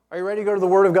Are you ready to go to the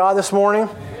Word of God this morning?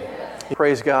 Yes.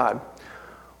 Praise God.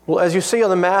 Well, as you see on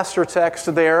the master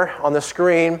text there on the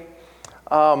screen,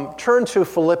 turn to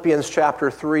Philippians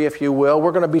chapter 3, if you will.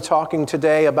 We're going to be talking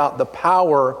today about the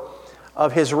power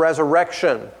of His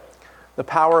resurrection. The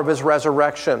power of His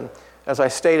resurrection, as I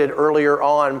stated earlier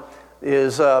on,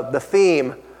 is the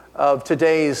theme of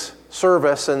today's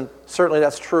service, and certainly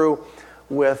that's true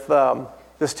with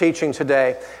this teaching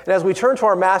today. And as we turn to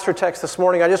our master text this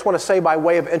morning, I just want to say by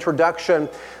way of introduction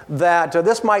that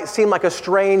this might seem like a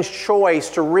strange choice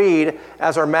to read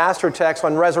as our master text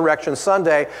on Resurrection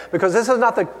Sunday, because this is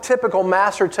not the typical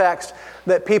master text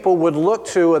that people would look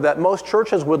to, or that most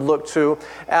churches would look to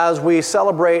as we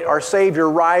celebrate our Savior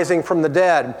rising from the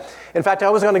dead. In fact, I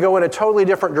was going to go in a totally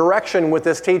different direction with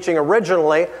this teaching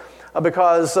originally,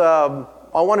 because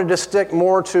I wanted to stick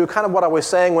more to kind of what I was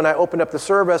saying when I opened up the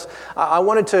service. I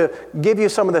wanted to give you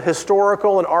some of the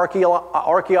historical and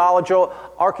archaeological,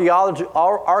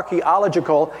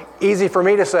 easy for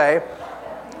me to say,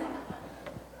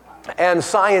 and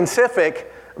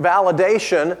scientific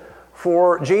validation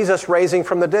for Jesus raising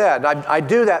from the dead. I've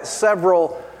done that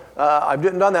several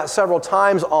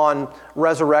times on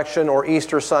Resurrection or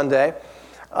Easter Sunday,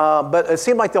 but it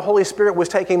seemed like the Holy Spirit was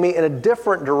taking me in a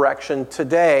different direction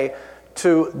today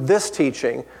to this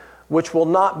teaching, which will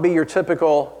not be your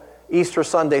typical Easter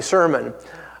Sunday sermon.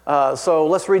 So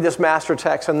let's read this master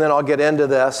text and then I'll get into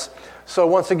this. So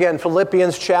once again,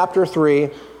 Philippians chapter 3,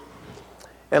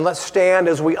 and let's stand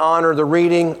as we honor the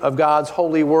reading of God's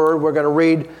holy word. We're going to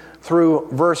read through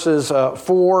verses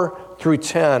 4 through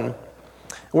 10.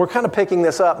 We're kind of picking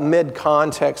this up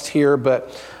mid-context here,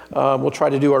 but we'll try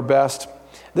to do our best.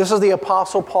 This is the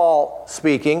Apostle Paul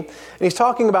speaking, and he's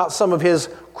talking about some of his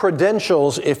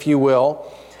credentials, if you will,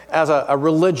 as a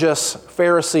religious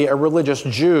Pharisee, a religious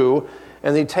Jew,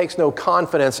 and he takes no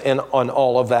confidence on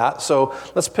all of that. So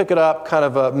let's pick it up kind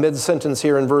of mid-sentence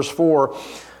here in verse 4.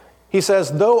 He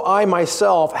says, "Though I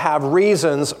myself have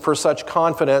reasons for such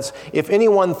confidence, if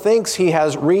anyone thinks he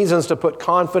has reasons to put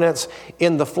confidence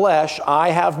in the flesh, I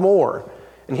have more."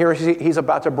 And here he's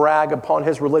about to brag upon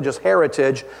his religious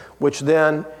heritage, which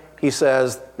then he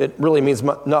says, it really means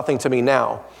nothing to me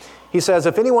now. He says,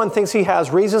 "If anyone thinks he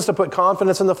has reasons to put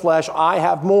confidence in the flesh, I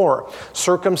have more.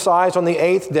 Circumcised on the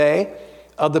 8th day,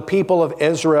 of the people of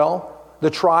Israel, the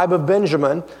tribe of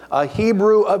Benjamin, a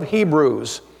Hebrew of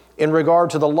Hebrews, in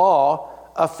regard to the law,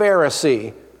 a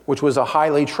Pharisee," which was a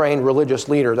highly trained religious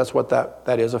leader. That's what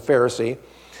that is, a Pharisee.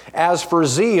 "As for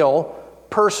zeal,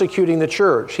 persecuting the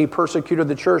church." He persecuted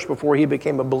the church before he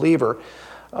became a believer.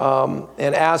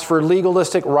 "And as for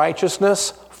legalistic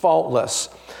righteousness, faultless.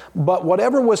 But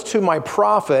whatever was to my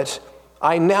profit,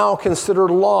 I now consider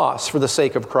loss for the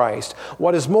sake of Christ.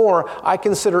 What is more, I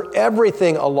consider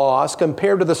everything a loss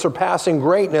compared to the surpassing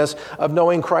greatness of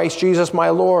knowing Christ Jesus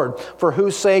my Lord, for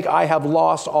whose sake I have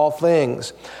lost all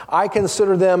things. I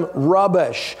consider them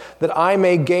rubbish, that I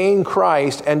may gain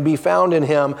Christ and be found in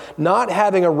him, not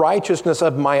having a righteousness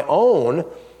of my own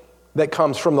that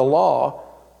comes from the law,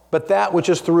 but that which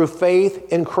is through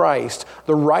faith in Christ,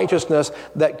 the righteousness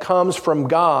that comes from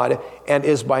God and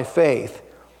is by faith.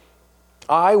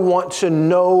 I want to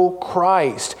know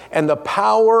Christ and the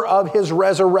power of his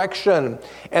resurrection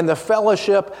and the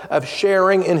fellowship of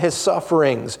sharing in his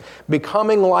sufferings,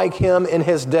 becoming like him in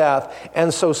his death,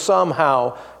 and so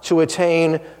somehow to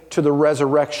attain to the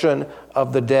resurrection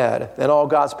of the dead." And all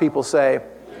God's people say,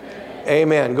 Amen.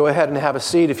 Amen. Go ahead and have a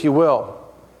seat if you will.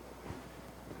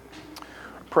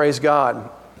 Praise God.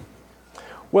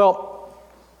 Well,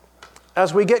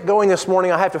 as we get going this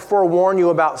morning, I have to forewarn you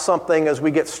about something as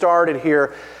we get started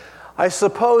here. I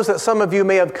suppose that some of you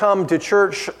may have come to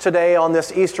church today on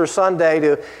this Easter Sunday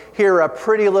to hear a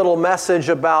pretty little message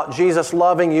about Jesus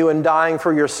loving you and dying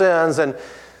for your sins, and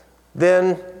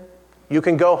then you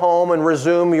can go home and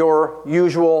resume your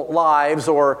usual lives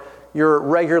or your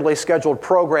regularly scheduled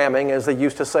programming, as they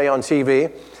used to say on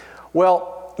TV.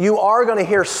 Well, you are going to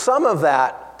hear some of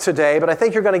that today, but I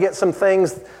think you're going to get some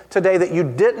things today that you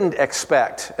didn't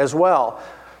expect as well.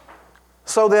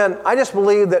 So then, I just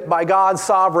believe that by God's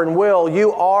sovereign will,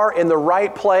 you are in the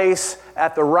right place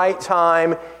at the right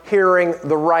time, hearing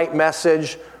the right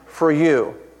message for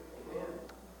you.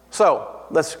 So,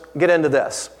 let's get into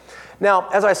this. Now,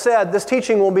 as I said, this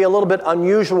teaching will be a little bit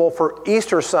unusual for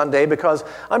Easter Sunday because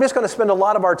I'm just going to spend a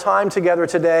lot of our time together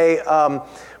today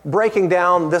breaking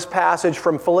down this passage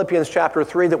from Philippians chapter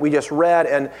 3 that we just read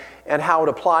and how it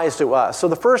applies to us. So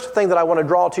the first thing that I want to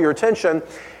draw to your attention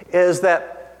is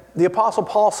that the Apostle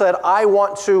Paul said, I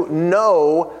want to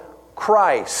know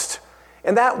Christ.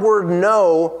 And that word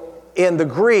know in the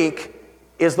Greek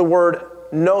is the word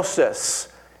gnosis.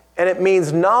 and it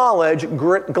means knowledge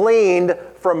gleaned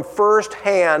from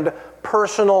firsthand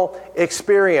personal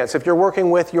experience. If you're working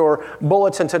with your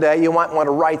bulletin today, you might want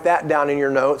to write that down in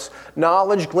your notes.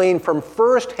 Knowledge gleaned from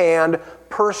firsthand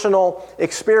personal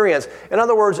experience. In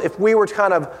other words, if we were to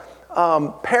kind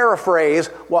of paraphrase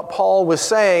what Paul was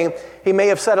saying, he may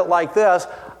have said it like this: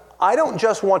 I don't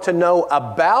just want to know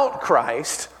about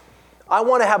Christ, I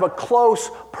want to have a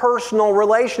close personal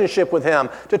relationship with him,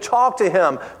 to talk to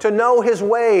him, to know his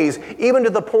ways, even to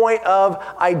the point of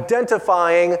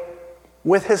identifying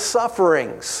with his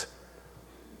sufferings.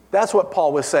 That's what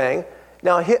Paul was saying.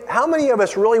 Now, how many of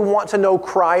us really want to know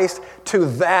Christ to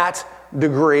that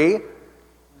degree?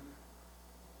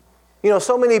 You know,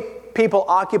 so many people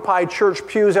occupy church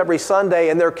pews every Sunday,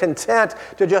 and they're content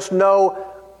to just know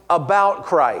about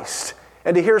Christ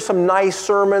and to hear some nice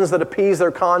sermons that appease their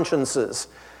consciences.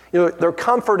 You know, they're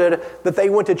comforted that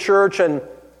they went to church and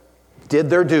did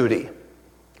their duty.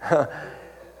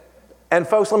 And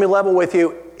folks, let me level with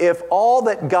you. If all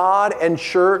that God and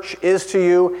church is to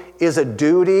you is a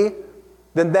duty,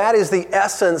 then that is the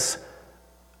essence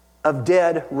of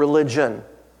dead religion,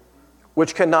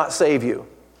 which cannot save you.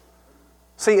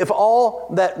 See, if all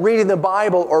that reading the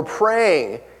Bible or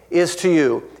praying is to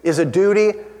you is a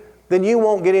duty, then you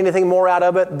won't get anything more out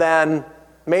of it than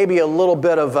maybe a little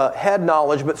bit of head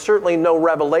knowledge, but certainly no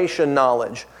revelation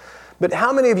knowledge. But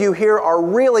how many of you here are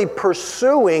really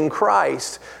pursuing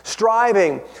Christ,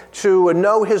 striving to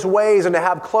know his ways and to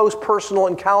have close personal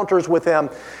encounters with him?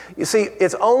 You see,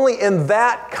 it's only in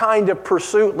that kind of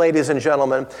pursuit, ladies and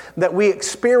gentlemen, that we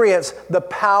experience the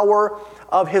power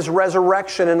of his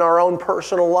resurrection in our own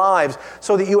personal lives,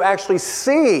 so that you actually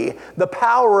see the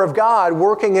power of God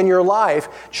working in your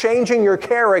life, changing your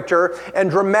character, and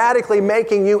dramatically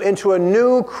making you into a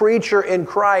new creature in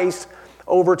Christ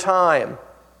over time.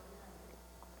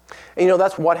 And you know,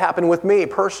 that's what happened with me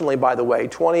personally, by the way,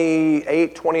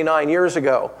 28, 29 years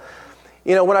ago.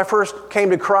 You know, when I first came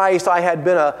to Christ, I had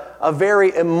been a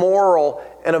very immoral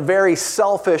and a very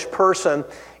selfish person.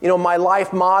 You know, my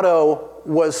life motto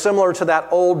was similar to that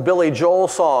old Billy Joel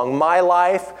song, My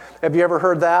Life. Have you ever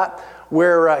heard that?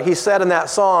 Where he said in that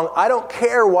song, I don't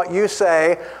care what you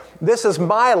say, this is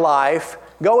my life,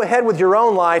 go ahead with your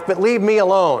own life, but leave me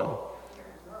alone.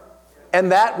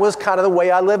 And that was kind of the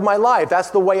way I lived my life.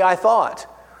 That's the way I thought.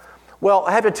 Well,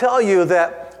 I have to tell you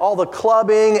that all the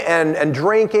clubbing and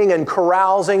drinking and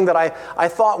carousing that I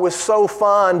thought was so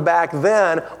fun back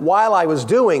then while I was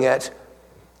doing it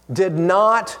did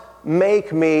not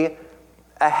make me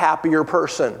a happier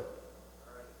person.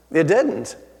 It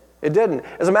didn't. It didn't.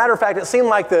 As a matter of fact, it seemed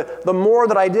like the more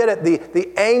that I did it,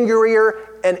 the angrier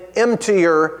and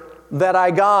emptier that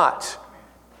I got.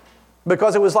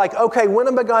 Because it was like, okay, when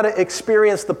am I going to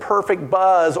experience the perfect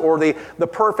buzz or the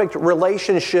perfect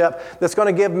relationship that's going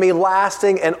to give me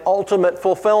lasting and ultimate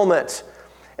fulfillment?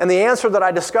 And the answer that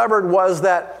I discovered was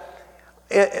that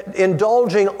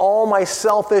indulging all my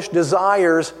selfish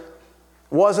desires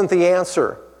wasn't the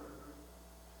answer.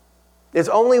 It's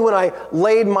only when I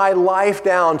laid my life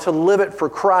down to live it for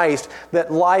Christ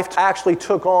that life actually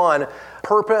took on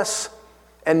purpose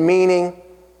and meaning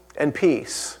and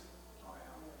peace.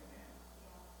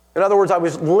 In other words, I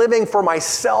was living for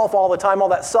myself all the time, all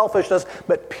that selfishness,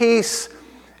 but peace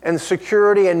and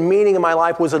security and meaning in my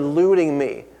life was eluding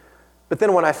me. But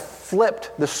then when I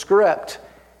flipped the script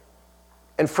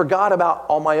and forgot about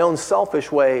all my own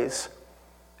selfish ways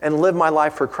and lived my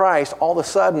life for Christ, all of a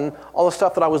sudden, all the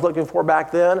stuff that I was looking for back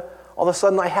then, all of a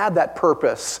sudden I had that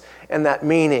purpose and that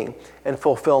meaning and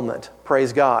fulfillment.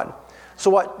 Praise God. So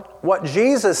what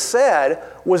Jesus said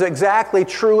was exactly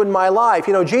true in my life.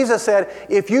 You know, Jesus said,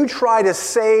 if you try to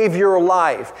save your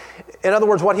life, in other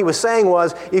words, what he was saying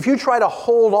was, if you try to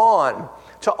hold on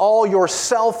to all your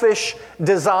selfish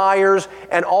desires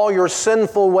and all your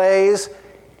sinful ways,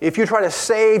 if you try to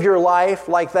save your life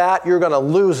like that, you're going to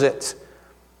lose it.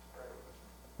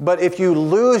 But if you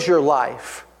lose your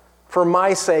life for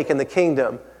my sake in the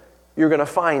kingdom, you're going to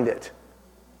find it.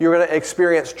 You're going to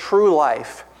experience true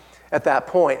life at that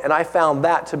point. And I found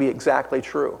that to be exactly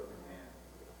true.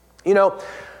 You know,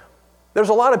 there's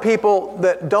a lot of people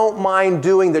that don't mind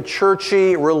doing the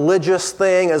churchy, religious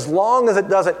thing as long as it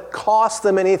doesn't cost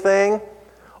them anything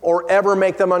or ever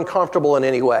make them uncomfortable in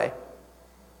any way.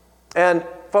 And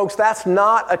folks, that's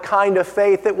not a kind of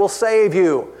faith that will save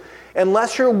you.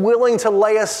 Unless you're willing to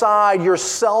lay aside your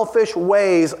selfish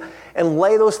ways and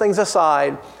lay those things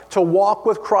aside to walk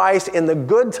with Christ in the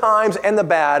good times and the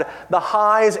bad, the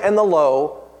highs and the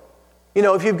low. You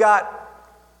know, if you've got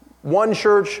one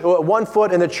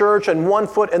foot in the church and one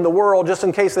foot in the world, just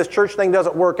in case this church thing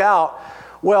doesn't work out,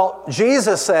 Well,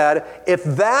 Jesus said, if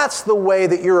that's the way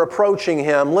that you're approaching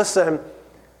him, listen,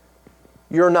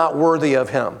 you're not worthy of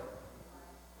him.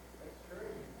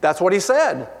 That's what he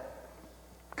said.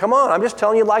 Come on, I'm just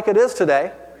telling you like it is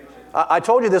today. I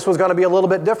told you this was going to be a little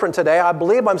bit different today. I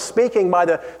believe I'm speaking by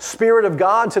the Spirit of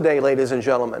God today, ladies and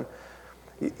gentlemen.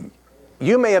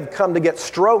 You may have come to get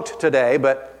stroked today,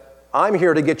 but I'm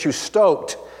here to get you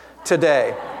stoked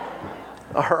today.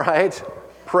 All right?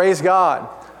 Praise God.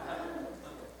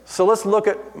 So let's look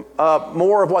at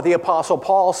more of what the Apostle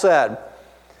Paul said.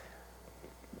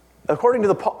 According to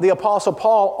the Apostle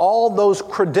Paul, all those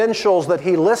credentials that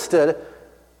he listed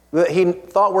that he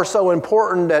thought were so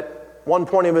important at one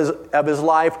point of his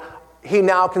life, he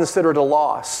now considered a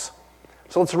loss.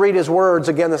 So let's read his words.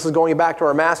 Again, this is going back to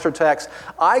our master text.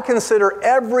 I consider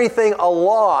everything a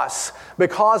loss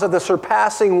because of the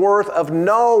surpassing worth of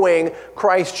knowing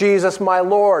Christ Jesus my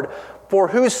Lord, for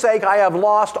whose sake I have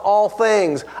lost all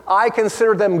things. I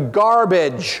consider them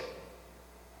garbage,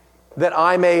 that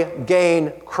I may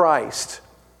gain Christ.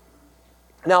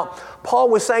 Now, Paul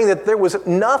was saying that there was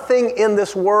nothing in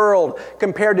this world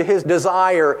compared to his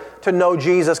desire to know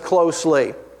Jesus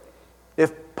closely.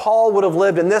 If Paul would have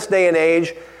lived in this day and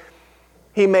age,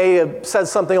 he may have said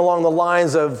something along the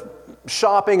lines of,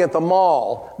 shopping at the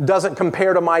mall doesn't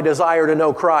compare to my desire to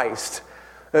know Christ.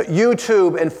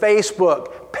 YouTube and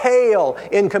Facebook pale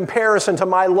in comparison to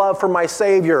my love for my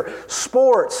Savior.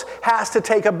 Sports has to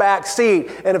take a back seat.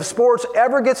 And if sports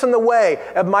ever gets in the way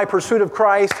of my pursuit of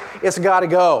Christ, it's got to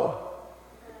go.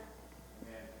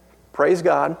 Praise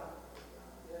God.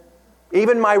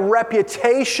 Even my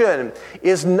reputation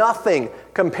is nothing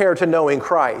compared to knowing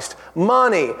Christ.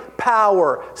 Money,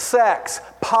 power, sex,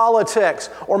 politics,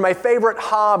 or my favorite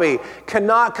hobby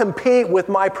cannot compete with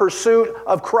my pursuit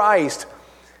of Christ.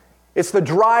 It's the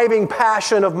driving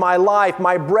passion of my life,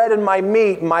 my bread and my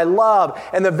meat, my love,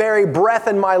 and the very breath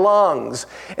in my lungs.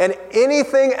 And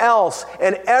anything else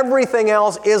and everything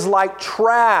else is like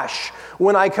trash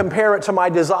when I compare it to my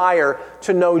desire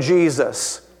to know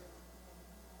Jesus.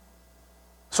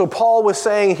 So Paul was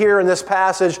saying here in this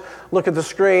passage, look at the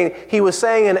screen, he was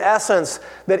saying in essence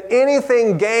that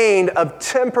anything gained of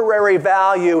temporary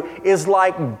value is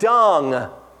like dung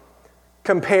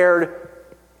compared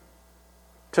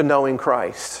to knowing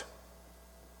Christ.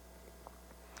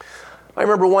 I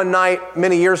remember one night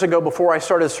many years ago before I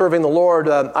started serving the Lord,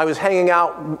 I was hanging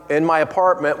out in my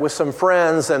apartment with some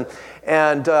friends and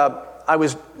I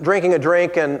was drinking a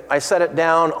drink and I set it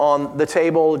down on the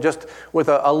table just with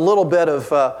a little bit of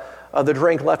the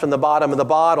drink left in the bottom of the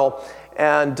bottle.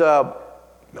 And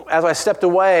as I stepped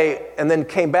away and then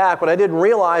came back, what I didn't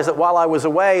realize that while I was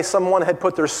away, someone had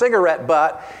put their cigarette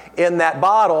butt in that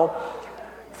bottle,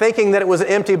 thinking that it was an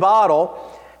empty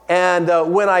bottle.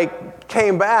 And when I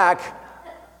came back,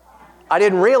 I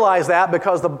didn't realize that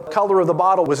because the color of the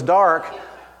bottle was dark.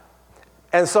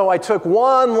 And so I took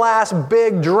one last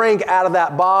big drink out of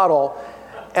that bottle,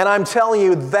 and I'm telling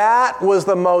you, that was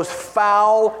the most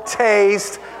foul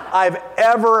taste I've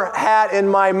ever had in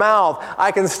my mouth.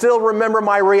 I can still remember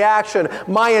my reaction.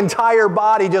 My entire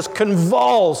body just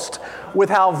convulsed with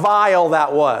how vile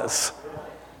that was.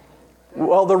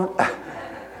 Well,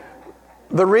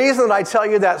 the reason that I tell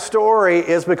you that story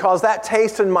is because that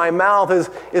taste in my mouth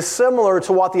is similar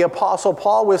to what the Apostle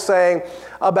Paul was saying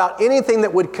about anything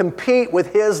that would compete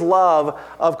with his love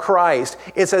of Christ.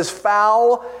 It's as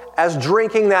foul as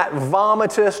drinking that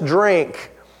vomitous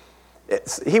drink.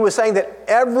 He was saying that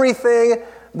everything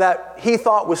that he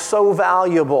thought was so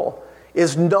valuable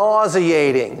is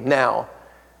nauseating now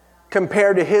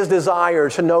compared to his desire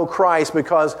to know Christ,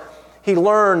 because he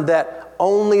learned that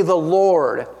only the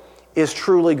Lord is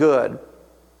truly good.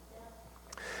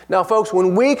 Now, folks,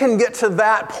 when we can get to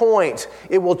that point,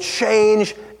 it will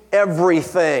change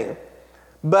everything.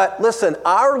 But listen,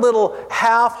 our little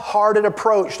half-hearted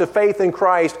approach to faith in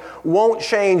Christ won't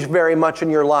change very much in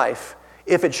your life,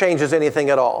 if it changes anything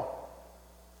at all.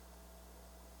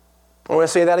 I want to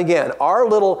say that again. Our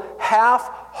little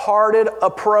half-hearted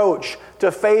approach to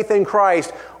faith in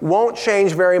Christ won't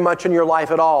change very much in your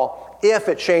life at all, if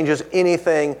it changes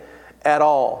anything at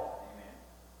all.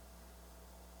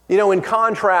 You know, in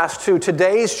contrast to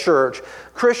today's church,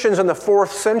 Christians in the 4th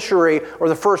century, or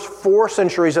the first 4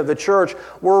 centuries of the church,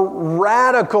 were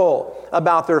radical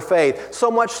about their faith.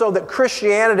 So much so that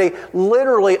Christianity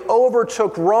literally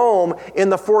overtook Rome in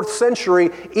the 4th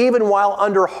century, even while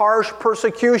under harsh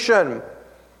persecution.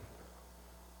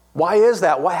 Why is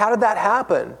that? How did that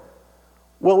happen?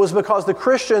 Well, it was because the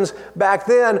Christians back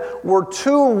then were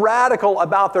too radical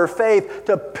about their faith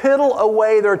to piddle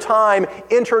away their time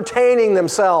entertaining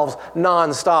themselves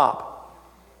nonstop.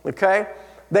 Okay?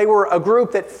 They were a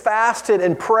group that fasted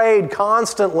and prayed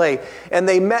constantly, and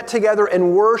they met together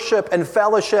in worship and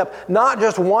fellowship, not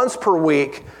just once per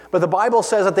week, but the Bible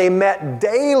says that they met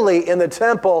daily in the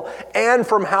temple and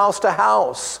from house to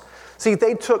house. See,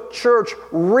 they took church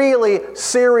really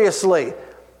seriously.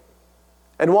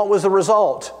 And what was the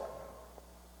result?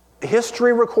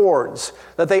 History records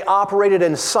that they operated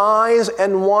in signs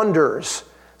and wonders,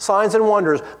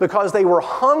 because they were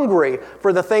hungry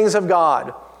for the things of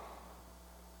God.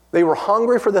 They were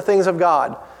hungry for the things of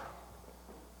God.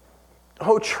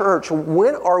 Oh, church,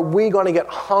 when are we going to get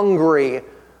hungry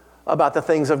about the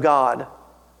things of God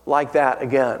like that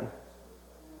again?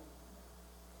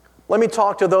 Let me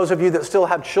talk to those of you that still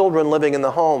have children living in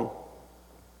the home.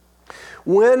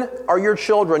 When are your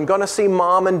children going to see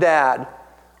mom and dad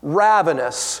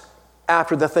ravenous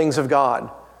after the things of God?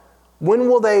 When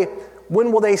will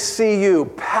they see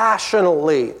you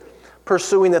passionately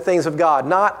pursuing the things of God,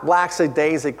 not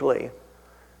lackadaisically?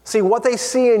 See, what they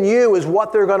see in you is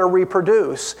what they're going to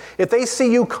reproduce. If they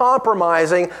see you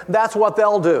compromising, that's what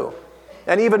they'll do.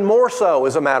 And even more so,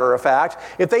 as a matter of fact,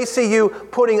 if they see you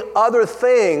putting other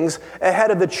things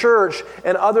ahead of the church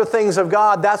and other things of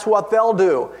God, that's what they'll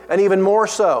do, and even more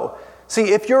so.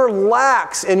 See, if you're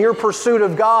lax in your pursuit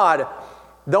of God,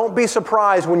 don't be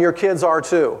surprised when your kids are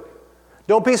too.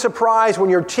 Don't be surprised when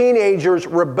your teenagers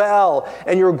rebel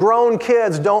and your grown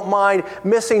kids don't mind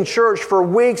missing church for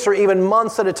weeks or even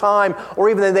months at a time, or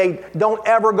even they don't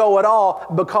ever go at all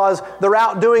because they're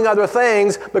out doing other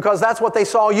things because that's what they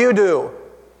saw you do.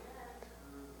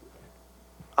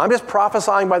 I'm just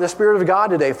prophesying by the Spirit of God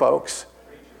today, folks.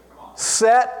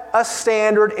 Set a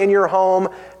standard in your home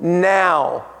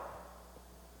now.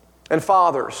 And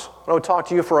fathers, I want to talk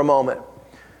to you for a moment.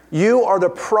 You are the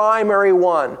primary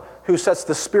one who sets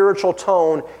the spiritual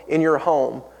tone in your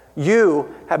home.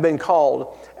 You have been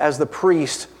called as the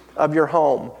priest of your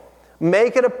home.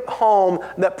 Make it a home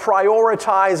that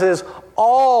prioritizes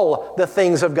all the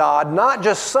things of God, not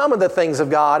just some of the things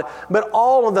of God, but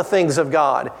all of the things of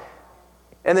God.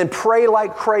 And then pray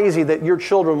like crazy that your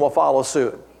children will follow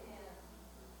suit.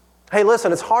 Hey,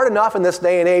 listen, it's hard enough in this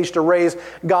day and age to raise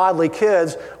godly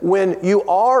kids when you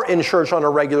are in church on a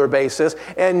regular basis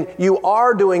and you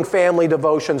are doing family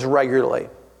devotions regularly.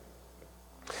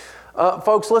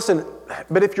 Folks, listen,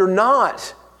 but if you're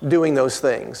not doing those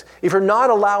things, if you're not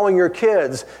allowing your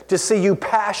kids to see you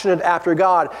passionate after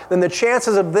God, then the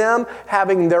chances of them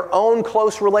having their own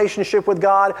close relationship with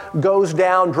God goes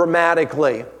down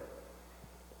dramatically.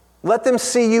 Let them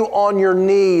see you on your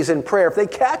knees in prayer. If they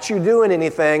catch you doing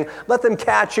anything, let them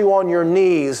catch you on your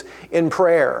knees in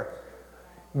prayer.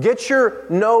 Get your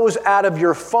nose out of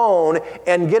your phone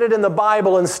and get it in the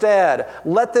Bible instead.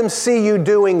 Let them see you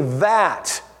doing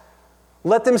that.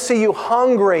 Let them see you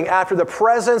hungering after the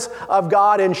presence of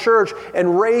God in church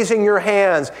and raising your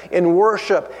hands in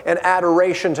worship and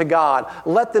adoration to God.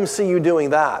 Let them see you doing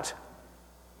that.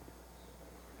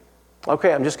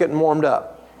 Okay, I'm just getting warmed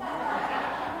up.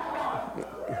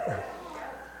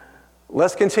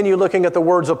 Let's continue looking at the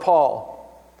words of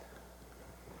Paul.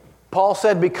 Paul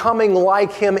said, becoming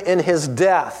like him in his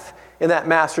death, in that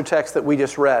master text that we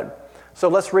just read. So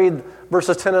let's read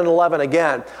verses 10 and 11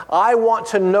 again. I want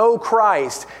to know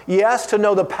Christ, yes, to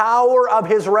know the power of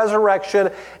his resurrection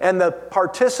and the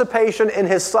participation in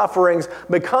his sufferings,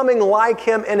 becoming like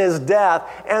him in his death,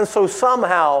 and so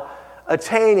somehow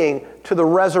attaining to the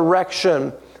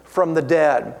resurrection from the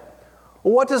dead.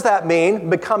 What does that mean,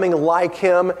 becoming like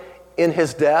him in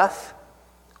his death?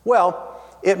 Well,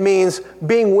 it means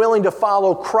being willing to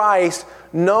follow Christ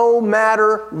no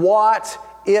matter what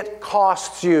it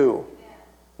costs you.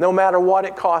 No matter what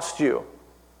it costs you.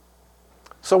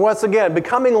 So once again,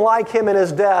 becoming like him in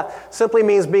his death simply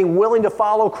means being willing to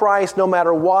follow Christ no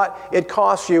matter what it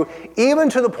costs you, even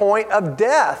to the point of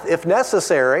death if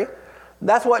necessary.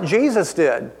 That's what Jesus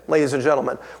did, ladies and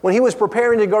gentlemen. When he was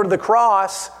preparing to go to the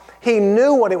cross, he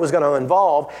knew what it was going to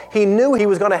involve. He knew he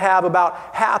was going to have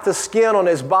about half the skin on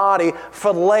his body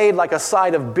filleted like a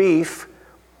side of beef.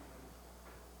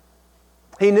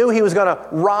 He knew he was going to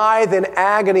writhe in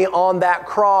agony on that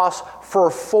cross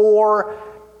for 4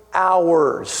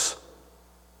 hours.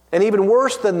 And even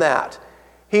worse than that,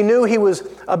 he knew he was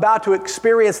about to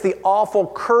experience the awful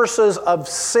curses of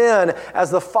sin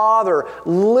as the Father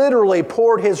literally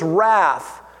poured his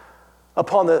wrath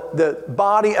upon the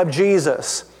body of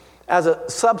Jesus as a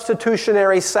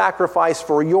substitutionary sacrifice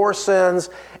for your sins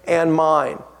and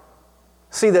mine.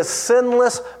 See, the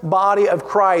sinless body of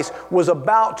Christ was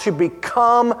about to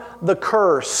become the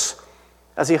curse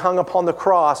as he hung upon the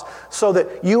cross so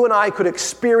that you and I could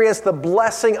experience the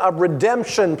blessing of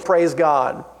redemption, praise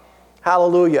God.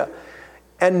 Hallelujah.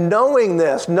 And knowing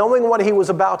this, knowing what he was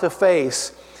about to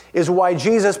face, is why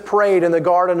Jesus prayed in the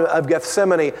Garden of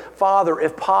Gethsemane, Father,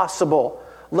 if possible,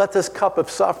 let this cup of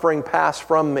suffering pass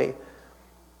from me.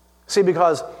 See,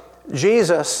 because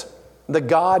Jesus, the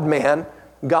God-man,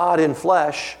 God in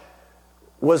flesh,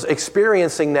 was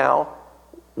experiencing now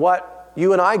what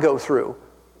you and I go through.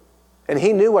 And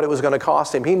he knew what it was going to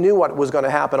cost him. He knew what was going to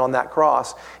happen on that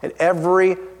cross. And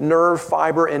every nerve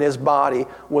fiber in his body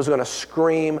was going to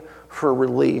scream for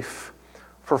relief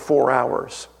for 4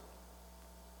 hours.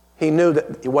 He knew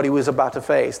what he was about to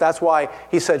face. That's why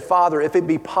he said, Father, if it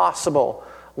be possible,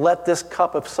 let this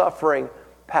cup of suffering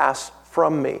pass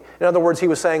from me. In other words, he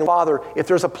was saying, Father, if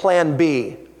there's a plan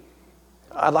B,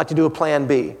 I'd like to do a plan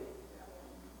B.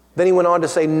 Then he went on to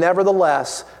say,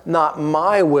 nevertheless, not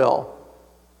my will,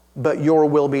 but your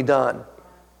will be done.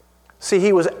 See,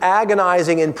 he was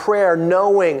agonizing in prayer,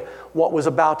 knowing what was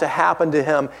about to happen to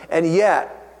him, and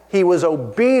yet he was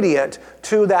obedient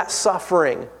to that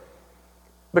suffering.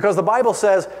 Because the Bible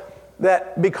says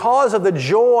that because of the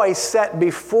joy set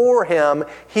before him,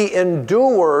 he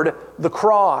endured the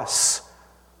cross.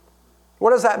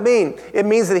 What does that mean? It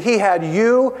means that he had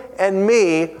you and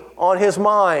me on his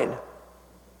mind.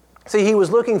 See, he was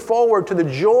looking forward to the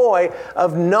joy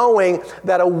of knowing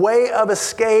that a way of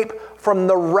escape from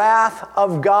the wrath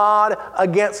of God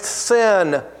against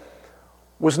sin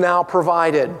was now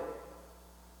provided.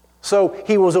 So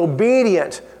he was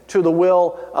obedient to the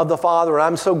will of the Father, and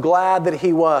I'm so glad that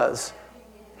he was.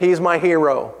 He's my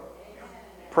hero.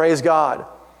 Praise God.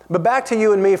 But back to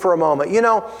you and me for a moment. You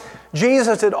know,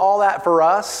 Jesus did all that for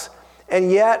us,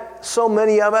 and yet so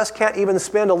many of us can't even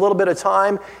spend a little bit of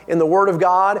time in the Word of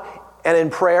God and in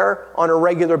prayer on a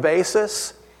regular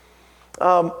basis.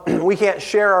 We can't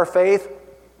share our faith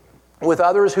with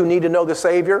others who need to know the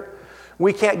Savior.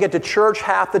 We can't get to church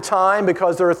half the time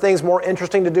because there are things more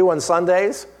interesting to do on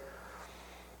Sundays.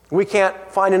 We can't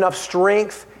find enough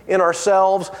strength in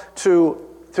ourselves to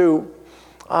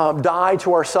die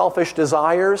to our selfish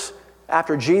desires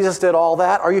after Jesus did all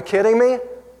that. Are you kidding me?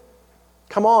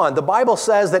 Come on. The Bible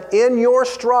says that in your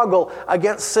struggle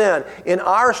against sin, in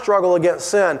our struggle against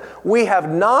sin, we have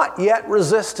not yet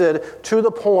resisted to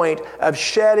the point of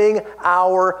shedding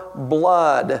our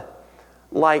blood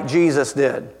like Jesus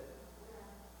did.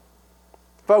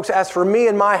 Folks, as for me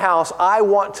and my house, I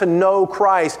want to know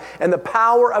Christ and the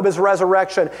power of his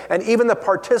resurrection and even the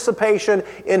participation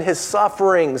in his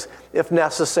sufferings if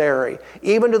necessary,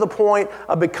 even to the point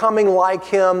of becoming like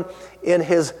him in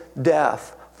his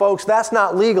death. Folks, that's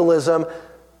not legalism,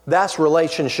 that's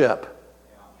relationship.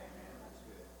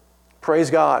 Praise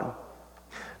God.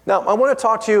 Now, I want to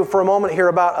talk to you for a moment here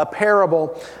about a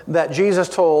parable that Jesus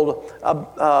told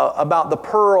about the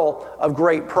pearl of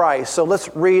great price. So let's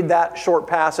read that short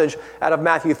passage out of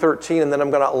Matthew 13, and then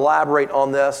I'm going to elaborate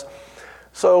on this.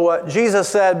 So Jesus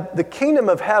said, the kingdom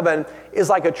of heaven is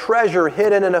like a treasure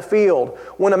hidden in a field.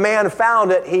 When a man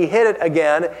found it, he hid it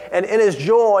again, and in his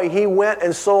joy, he went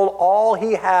and sold all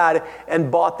he had and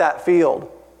bought that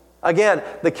field. Again,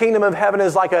 the kingdom of heaven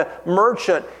is like a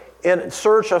merchant in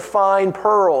search of fine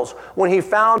pearls. When he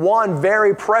found one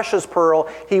very precious pearl,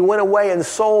 he went away and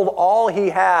sold all he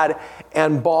had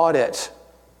and bought it.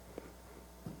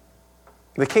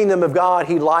 The kingdom of God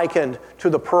he likened to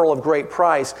the pearl of great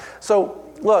price.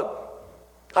 So, look,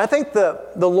 I think the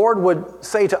Lord would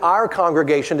say to our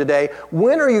congregation today,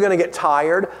 when are you going to get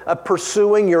tired of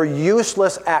pursuing your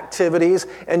useless activities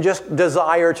and just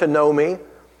desire to know me?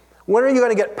 When are you going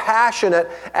to get passionate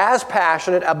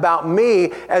about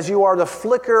me as you are the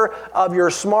flicker of your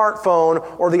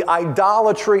smartphone or the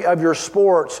idolatry of your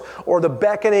sports or the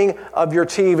beckoning of your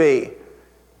TV?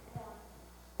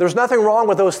 There's nothing wrong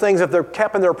with those things if they're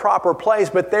kept in their proper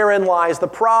place, but therein lies the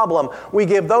problem. We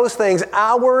give those things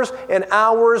hours and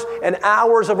hours and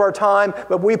hours of our time,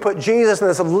 but we put Jesus in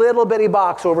this little bitty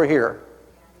box over here.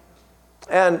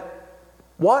 And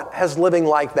what has living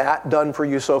like that done for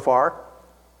you so far?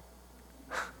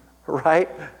 Right?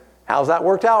 How's that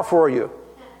worked out for you?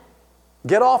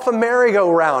 Get off the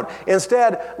merry-go-round.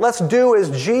 Instead, let's do as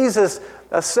Jesus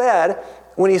said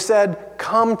when he said,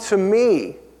 "Come to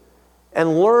me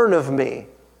and learn of me,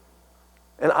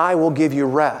 and I will give you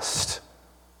rest."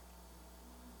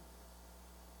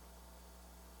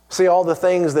 See, all the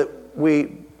things that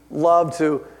we love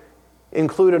to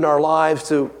include in our lives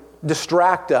to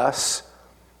distract us,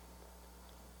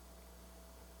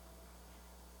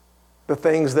 the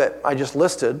things that I just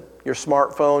listed, your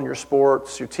smartphone, your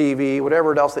sports, your TV,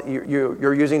 whatever else that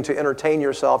you're using to entertain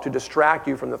yourself, to distract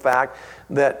you from the fact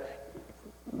that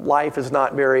life is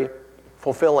not very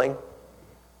fulfilling.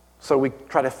 So we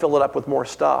try to fill it up with more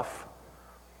stuff.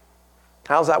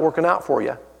 How's that working out for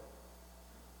you?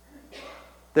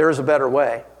 There is a better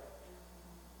way.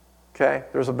 Okay?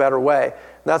 There's a better way.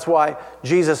 That's why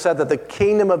Jesus said that the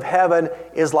kingdom of heaven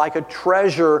is like a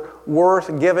treasure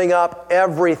worth giving up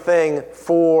everything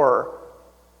for.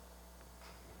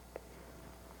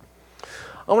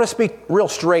 I want to speak real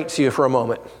straight to you for a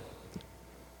moment.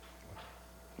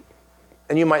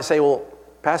 And you might say, well,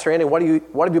 Pastor Andy, what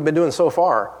have you been doing so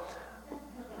far?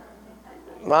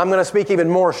 Well, I'm going to speak even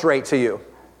more straight to you.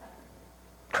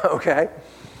 Okay?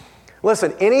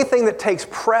 Listen, anything that takes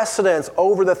precedence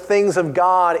over the things of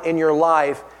God in your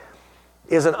life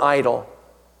is an idol.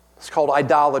 It's called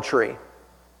idolatry.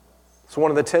 It's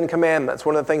one of the 10 Commandments,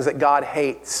 one of the things that God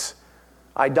hates,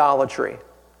 idolatry.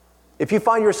 If you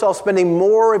find yourself spending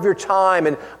more of your time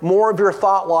and more of your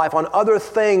thought life on other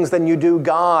things than you do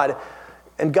God,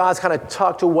 and God's kind of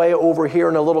tucked away over here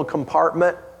in a little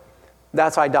compartment,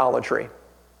 that's idolatry.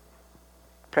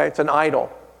 Okay, it's an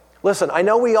idol. Listen, I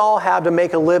know we all have to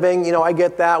make a living. I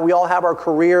get that. We all have our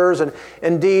careers, and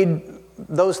indeed,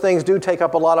 those things do take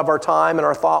up a lot of our time and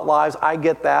our thought lives. I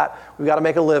get that. We've got to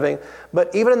make a living.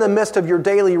 But even in the midst of your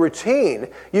daily routine,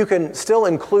 you can still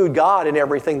include God in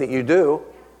everything that you do.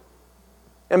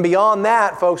 And beyond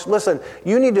that, folks, listen,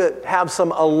 you need to have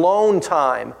some alone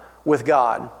time with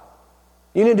God.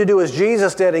 You need to do as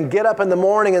Jesus did and get up in the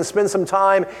morning and spend some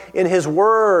time in His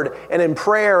Word and in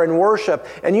prayer and worship.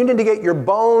 And you need to get your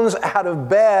bones out of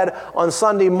bed on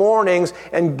Sunday mornings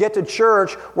and get to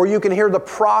church where you can hear the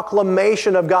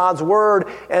proclamation of God's Word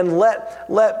and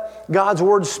let God's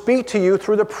Word speak to you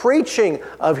through the preaching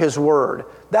of His Word.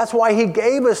 That's why He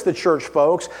gave us the church,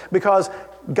 folks, because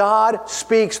God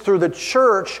speaks through the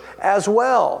church as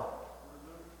well.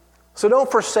 So don't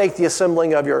forsake the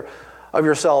assembling of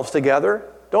yourselves together.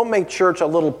 Don't make church a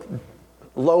little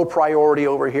low priority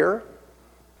over here.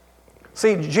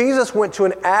 See, Jesus went to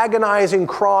an agonizing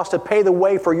cross to pay the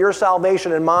way for your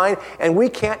salvation and mine, and we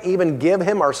can't even give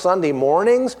Him our Sunday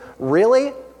mornings?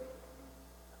 Really?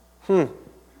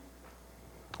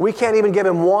 We can't even give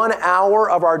Him 1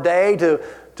 hour of our day to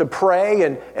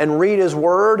pray and read His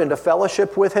Word and to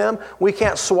fellowship with Him. We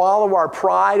can't swallow our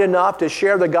pride enough to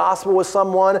share the gospel with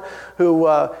someone who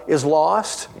is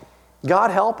lost. God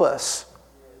help us.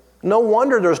 No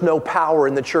wonder there's no power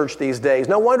in the church these days.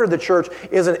 No wonder the church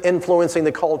isn't influencing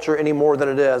the culture any more than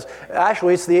it is.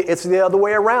 Actually, it's the other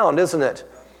way around, isn't it?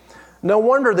 No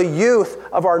wonder the youth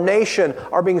of our nation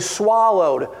are being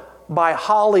swallowed by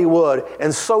Hollywood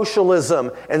and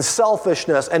socialism and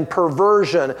selfishness and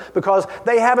perversion because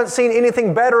they haven't seen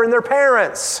anything better in their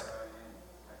parents.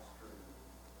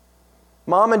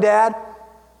 Mom and Dad,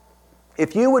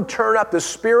 if you would turn up the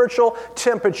spiritual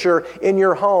temperature in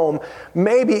your home,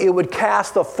 maybe it would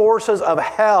cast the forces of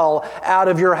hell out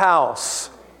of your house.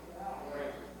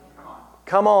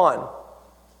 Come on.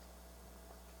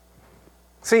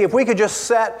 See, if we could just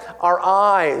set our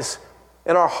eyes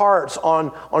and our hearts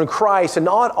on Christ and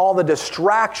not all the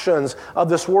distractions of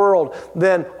this world,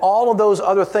 then all of those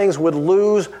other things would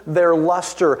lose their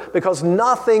luster because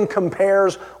nothing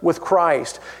compares with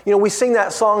Christ. We sing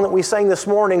that song that we sang this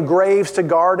morning, Graves to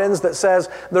Gardens, that says,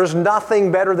 there's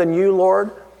nothing better than you,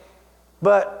 Lord.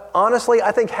 But honestly,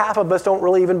 I think half of us don't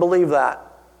really even believe that.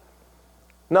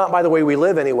 Not by the way we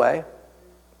live anyway.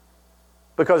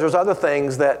 Because there's other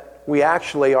things that we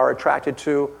actually are attracted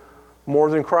to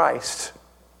more than Christ.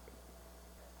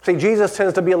 See, Jesus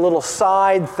tends to be a little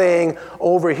side thing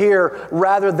over here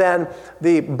rather than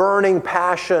the burning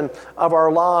passion of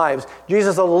our lives.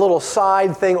 Jesus is a little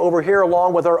side thing over here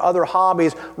along with our other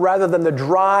hobbies rather than the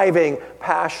driving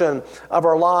passion of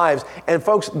our lives. And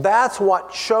folks, that's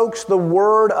what chokes the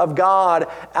Word of God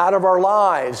out of our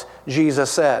lives,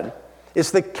 Jesus said.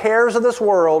 It's the cares of this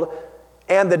world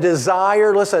and the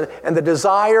desire, and the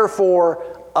desire for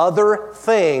other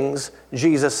things,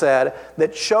 Jesus said,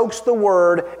 that chokes the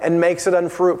Word and makes it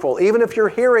unfruitful. Even if you're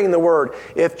hearing the Word,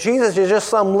 if Jesus is just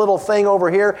some little thing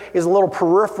over here, is a little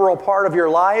peripheral part of your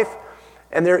life,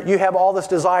 and you have all this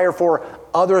desire for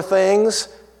other things,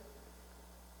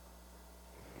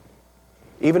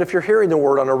 even if you're hearing the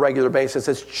Word on a regular basis,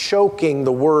 it's choking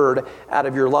the Word out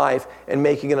of your life and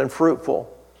making it unfruitful.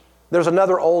 There's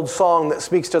another old song that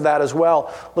speaks to that as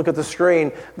well. Look at the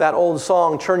screen. That old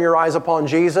song, Turn Your Eyes Upon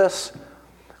Jesus,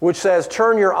 which says,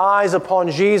 turn your eyes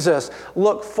upon Jesus,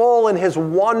 look full in His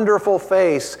wonderful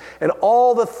face, and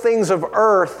all the things of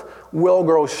earth will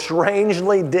grow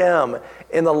strangely dim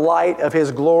in the light of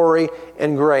His glory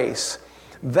and grace.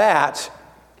 That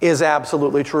is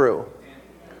absolutely true.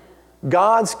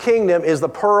 God's kingdom is the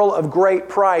pearl of great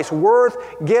price, worth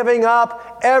giving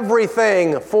up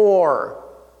everything for.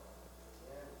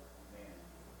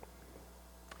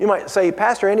 You might say,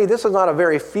 Pastor Andy, this is not a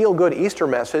very feel-good Easter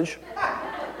message.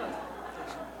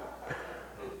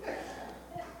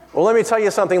 Well, let me tell you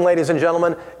something, ladies and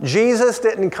gentlemen. Jesus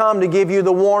didn't come to give you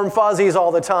the warm fuzzies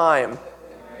all the time.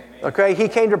 Okay? He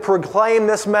came to proclaim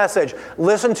this message.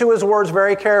 Listen to his words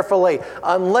very carefully.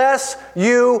 Unless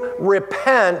you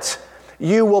repent,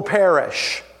 you will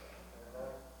perish.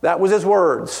 That was his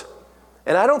words.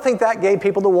 And I don't think that gave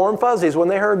people the warm fuzzies when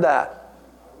they heard that.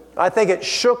 I think it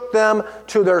shook them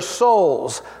to their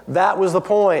souls. That was the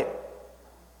point.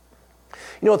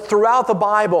 You know, throughout the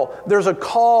Bible, there's a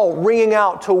call ringing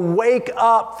out to wake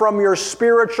up from your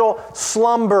spiritual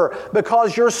slumber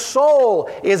because your soul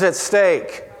is at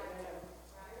stake.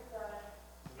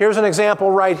 Here's an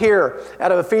example right here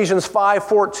out of Ephesians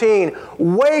 5:14.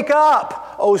 Wake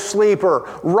up, O sleeper,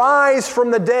 rise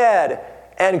from the dead,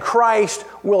 and Christ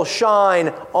will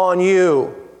shine on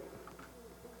you.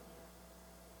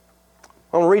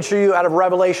 I'm going to read to you out of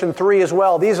Revelation 3 as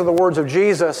well. These are the words of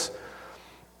Jesus.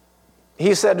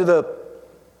 He said to I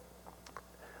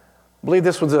believe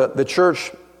this was the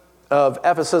church of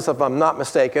Ephesus, if I'm not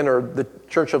mistaken, or the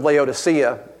church of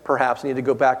Laodicea, perhaps. I need to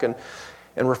go back and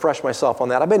refresh myself on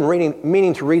that. I've been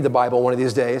meaning to read the Bible one of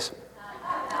these days.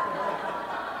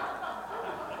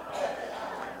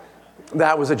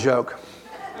 That was a joke.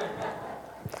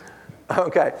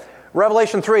 Okay.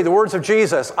 Revelation 3, the words of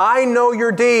Jesus. I know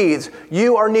your deeds.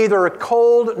 You are neither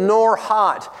cold nor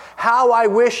hot. How I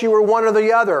wish you were one or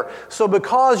the other. So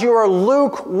because you are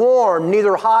lukewarm,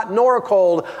 neither hot nor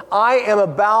cold, I am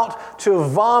about to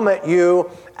vomit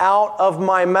you out of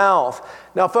my mouth.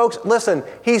 Now, folks, listen.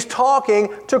 He's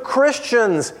talking to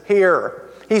Christians here.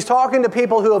 He's talking to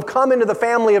people who have come into the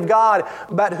family of God,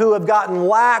 but who have gotten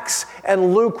lax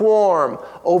and lukewarm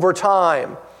over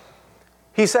time.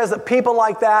 He says that people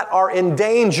like that are in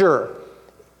danger.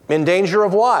 In danger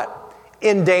of what?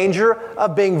 In danger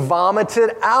of being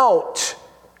vomited out.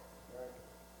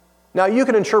 Now, you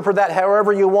can interpret that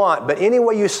however you want, but any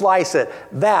way you slice it,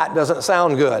 that doesn't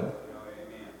sound good.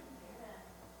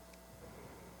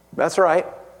 That's right.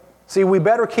 See, we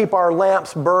better keep our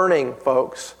lamps burning,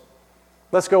 folks.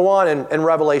 Let's go on in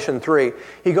Revelation 3.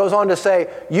 He goes on to say,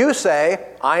 you say,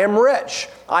 I am rich,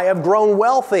 I have grown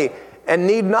wealthy, and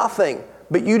need nothing.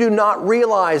 But you do not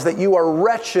realize that you are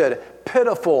wretched,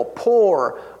 pitiful,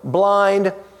 poor,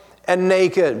 blind, and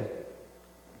naked.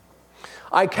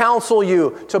 I counsel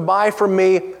you to buy from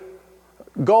me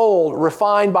gold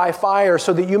refined by fire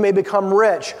so that you may become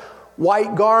rich,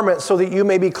 white garments so that you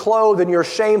may be clothed in your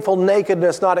shameful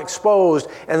nakedness not exposed,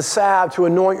 and salve to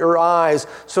anoint your eyes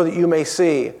so that you may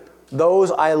see.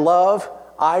 Those I love,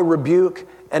 I rebuke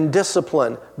and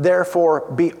discipline. Therefore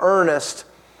be earnest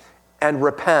and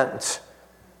repent.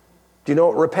 Do you know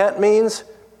what repent means?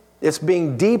 It's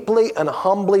being deeply and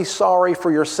humbly sorry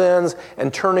for your sins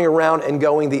and turning around and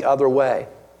going the other way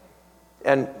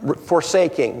and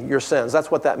forsaking your sins.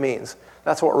 That's what that means.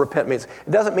 That's what repent means.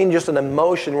 It doesn't mean just an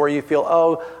emotion where you feel,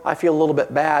 oh, I feel a little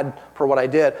bit bad for what I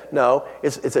did. No,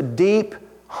 it's a deep,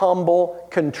 humble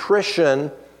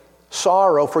contrition,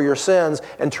 sorrow for your sins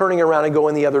and turning around and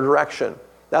going the other direction.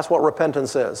 That's what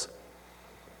repentance is.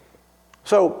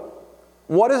 So,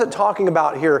 what is it talking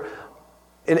about here?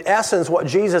 In essence, what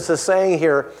Jesus is saying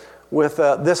here with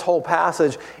this whole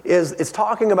passage is it's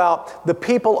talking about the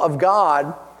people of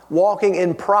God walking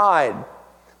in pride.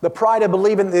 The pride of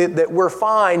believing that we're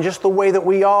fine just the way that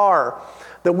we are.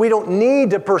 That we don't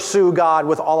need to pursue God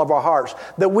with all of our hearts.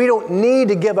 That we don't need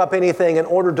to give up anything in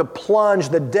order to plunge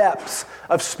the depths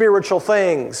of spiritual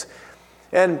things.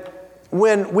 And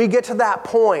when we get to that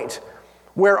point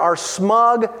where our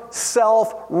smug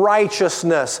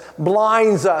self-righteousness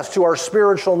blinds us to our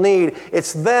spiritual need,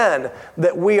 it's then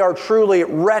that we are truly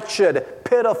wretched,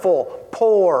 pitiful,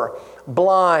 poor,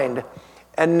 blind,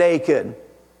 and naked.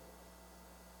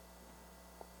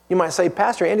 You might say,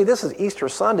 Pastor Andy, this is Easter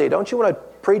Sunday. Don't you want to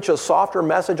preach a softer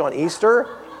message on Easter?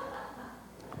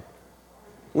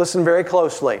 Listen very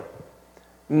closely.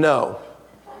 No.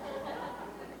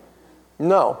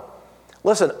 No.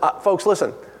 Listen, folks,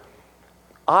 listen.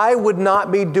 I would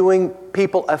not be doing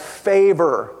people a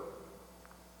favor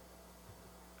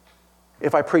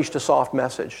if I preached a soft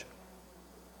message.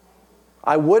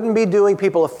 I wouldn't be doing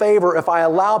people a favor if I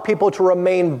allow people to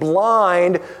remain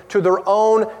blind to their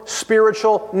own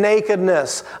spiritual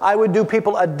nakedness. I would do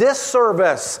people a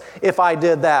disservice if I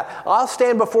did that. I'll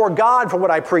stand before God for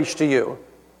what I preach to you.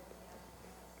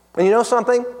 And you know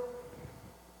something?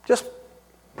 Just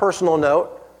personal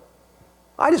note.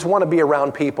 I just want to be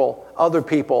around people, other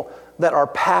people, that are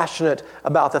passionate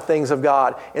about the things of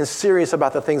God and serious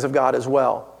about the things of God as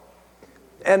well.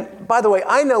 And by the way,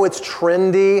 I know it's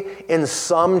trendy in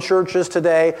some churches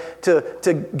today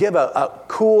to give a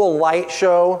cool light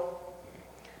show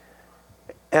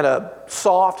and a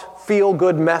soft,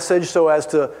 feel-good message so as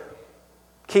to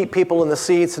keep people in the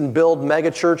seats and build mega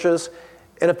churches.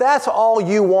 And if that's all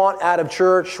you want out of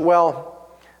church, well,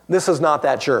 this is not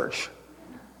that church.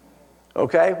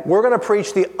 Okay? We're going to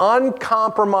preach the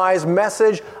uncompromised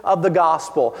message of the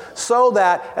gospel so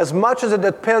that as much as it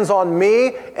depends on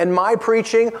me and my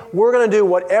preaching, we're going to do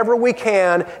whatever we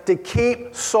can to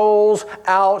keep souls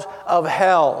out of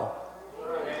hell.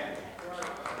 Amen.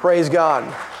 Praise God.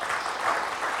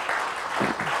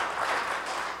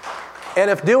 And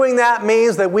if doing that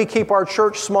means that we keep our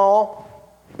church small,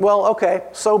 well, okay,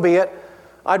 so be it.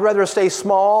 I'd rather stay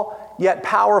small yet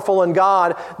powerful in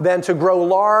God than to grow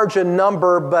large in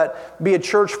number but be a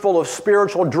church full of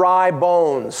spiritual dry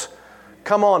bones.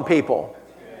 Come on, people.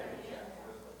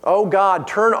 Oh God,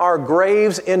 turn our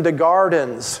graves into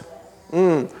gardens.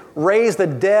 Raise the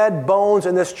dead bones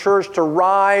in this church to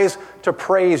rise to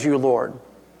praise you, Lord.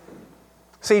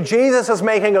 See, Jesus is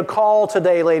making a call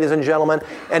today, ladies and gentlemen,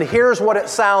 and here's what it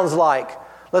sounds like.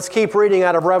 Let's keep reading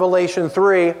out of Revelation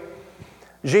 3.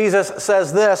 Jesus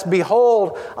says this,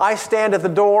 "Behold, I stand at the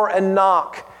door and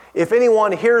knock. If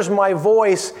anyone hears my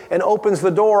voice and opens the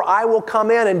door, I will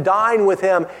come in and dine with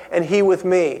him and he with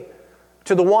me.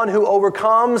 To the one who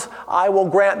overcomes, I will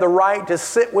grant the right to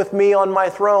sit with me on my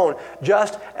throne,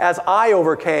 just as I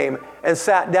overcame and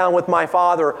sat down with my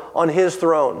Father on his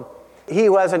throne. He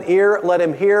who has an ear, let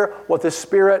him hear what the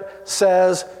Spirit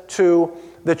says to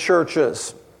the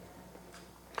churches."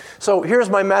 So here's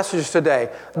my message today.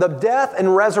 The death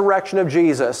and resurrection of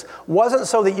Jesus wasn't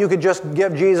so that you could just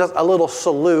give Jesus a little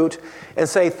salute and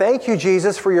say, "Thank you,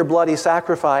 Jesus, for your bloody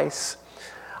sacrifice.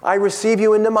 I receive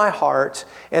you into my heart,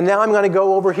 and now I'm going to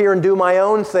go over here and do my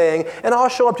own thing, and I'll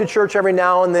show up to church every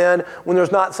now and then when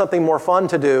there's not something more fun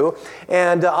to do,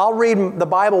 and I'll read the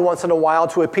Bible once in a while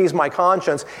to appease my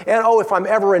conscience, and if I'm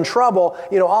ever in trouble,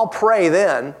 I'll pray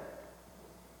then.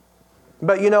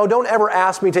 But, don't ever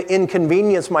ask me to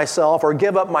inconvenience myself or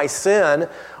give up my sin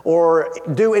or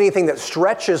do anything that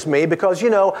stretches me because,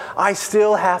 I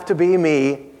still have to be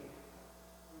me."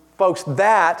 Folks,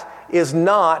 that is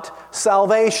not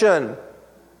salvation.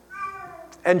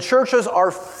 And churches are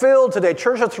filled today,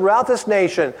 churches throughout this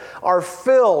nation are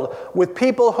filled with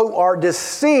people who are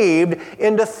deceived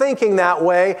into thinking that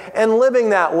way and living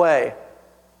that way.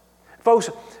 Folks,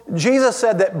 Jesus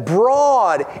said that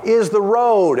broad is the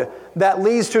road that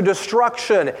leads to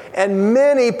destruction, and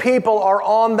many people are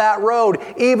on that road,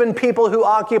 even people who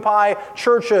occupy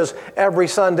churches every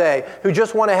Sunday, who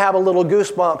just want to have a little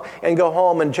goosebump and go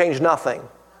home and change nothing.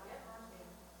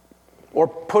 Or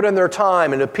put in their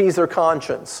time and appease their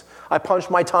conscience. I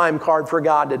punched my time card for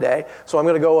God today, so I'm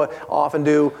going to go off and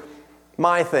do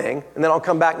my thing, and then I'll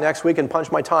come back next week and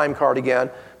punch my time card again,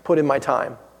 put in my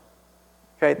time.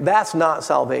 Okay, that's not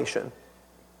salvation.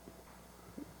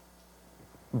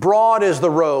 Broad is the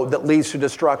road that leads to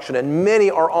destruction, and many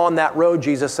are on that road,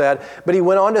 Jesus said. But he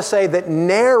went on to say that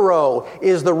narrow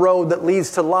is the road that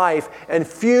leads to life, and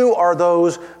few are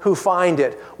those who find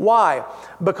it. Why?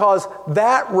 Because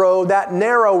that road, that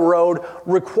narrow road,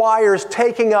 requires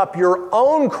taking up your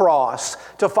own cross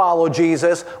to follow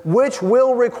Jesus, which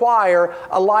will require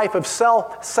a life of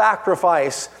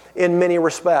self-sacrifice in many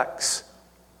respects.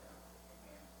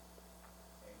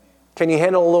 Can you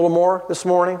handle a little more this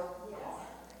morning?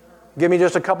 Give me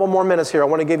just a couple more minutes here. I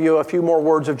want to give you a few more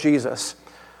words of Jesus.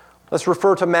 Let's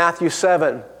refer to Matthew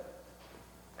 7.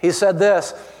 He said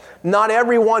this, "Not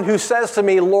everyone who says to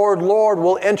me, 'Lord, Lord,'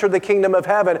 will enter the kingdom of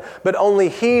heaven, but only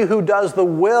he who does the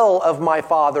will of my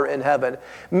Father in heaven.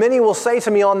 Many will say to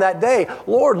me on that day,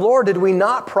 'Lord, Lord, did we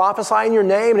not prophesy in your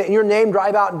name, and in your name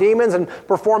drive out demons and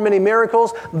perform many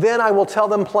miracles?' Then I will tell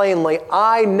them plainly,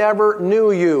 'I never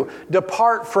knew you.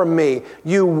 Depart from me,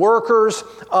 you workers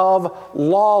of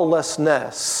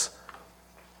lawlessness.'"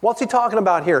 What's he talking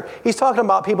about here? He's talking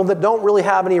about people that don't really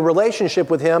have any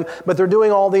relationship with him, but they're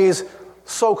doing all these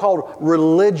so-called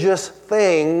religious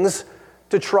things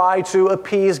to try to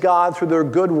appease God through their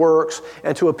good works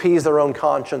and to appease their own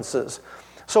consciences.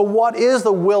 So what is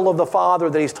the will of the Father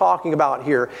that he's talking about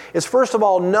here? It's first of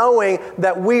all knowing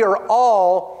that we are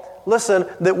all,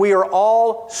 that we are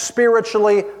all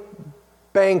spiritually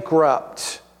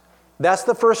bankrupt. That's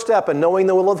the first step in knowing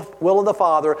the will of the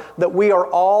Father, that we are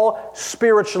all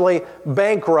spiritually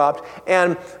bankrupt,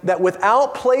 and that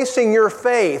without placing your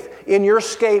faith in your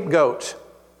scapegoat,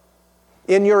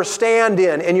 in your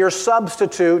stand-in, in your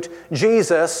substitute,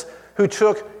 Jesus, who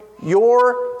took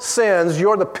your sins,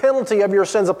 the penalty of your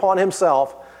sins upon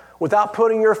himself, without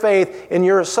putting your faith in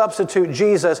your substitute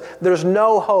Jesus, there's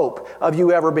no hope of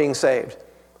you ever being saved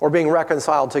or being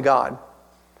reconciled to God.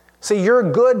 See,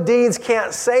 your good deeds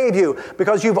can't save you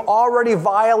because you've already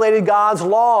violated God's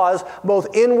laws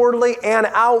both inwardly and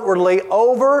outwardly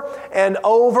over and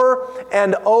over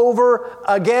and over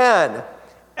again.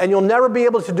 And you'll never be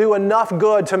able to do enough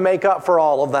good to make up for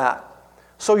all of that.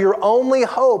 So your only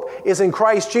hope is in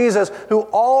Christ Jesus, who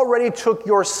already took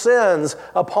your sins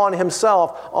upon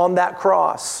himself on that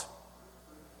cross.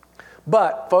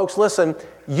 But, folks, listen,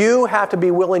 you have to be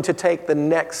willing to take the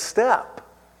next step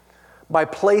by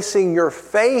placing your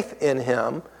faith in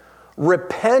him,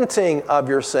 repenting of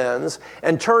your sins,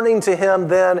 and turning to him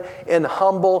then in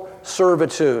humble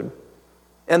servitude.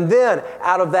 And then,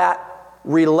 out of that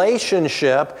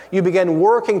relationship, you begin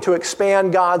working to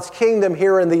expand God's kingdom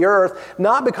here in the earth,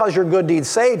 not because your good deeds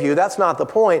save you, that's not the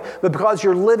point, but because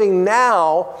you're living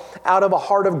now out of a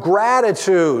heart of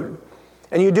gratitude.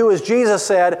 And you do as Jesus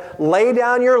said, lay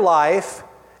down your life,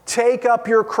 take up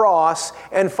your cross,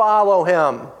 and follow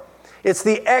him. It's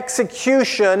the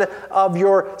execution of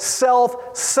your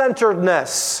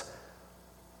self-centeredness.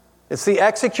 It's the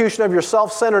execution of your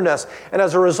self-centeredness. And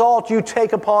as a result, you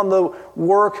take upon the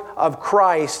work of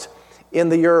Christ in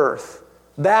the earth.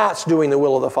 That's doing the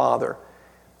will of the Father.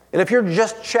 And if you're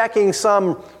just checking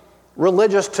some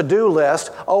religious to-do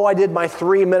list, I did my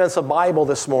 3 minutes of Bible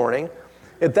this morning.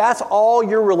 If that's all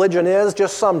your religion is,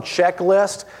 just some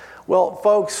checklist, well,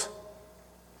 folks,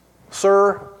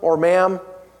 sir or ma'am,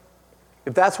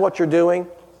 if that's what you're doing,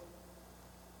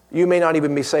 you may not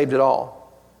even be saved at all.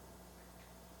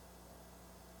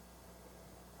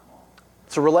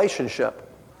 It's a relationship,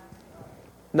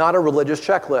 not a religious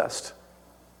checklist.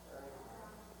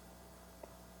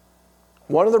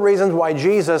 One of the reasons why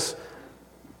Jesus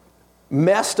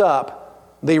messed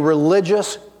up the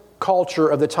religious culture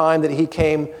of the time that he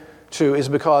came to is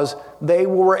because they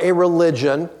were a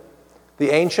religion, the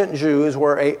ancient Jews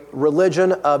were a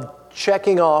religion of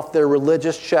checking off their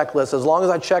religious checklist. As long as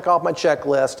I check off my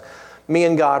checklist, me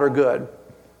and God are good.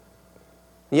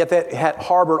 Yet they had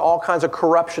harbored all kinds of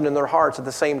corruption in their hearts at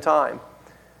the same time.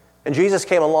 And Jesus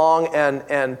came along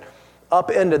and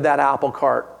upended that apple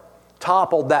cart,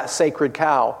 toppled that sacred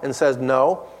cow, and says,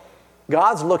 no,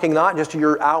 God's looking not just at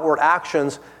your outward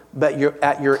actions, but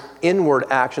at your inward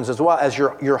actions as well, as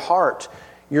your heart,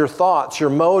 your thoughts, your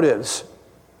motives.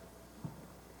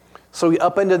 So he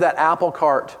upended that apple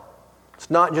cart. It's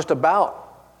not just about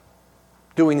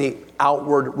doing the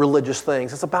outward religious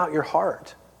things. It's about your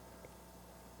heart,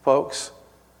 folks.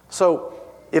 So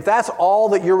if that's all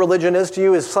that your religion is to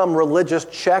you, is some religious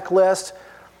checklist,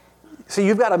 see,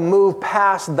 you've got to move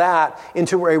past that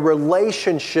into a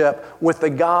relationship with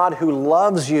the God who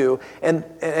loves you. And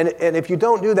if you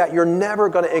don't do that, you're never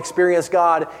going to experience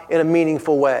God in a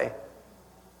meaningful way.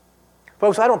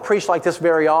 Folks, I don't preach like this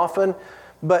very often,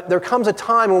 but there comes a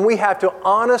time when we have to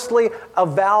honestly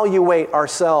evaluate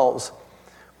ourselves.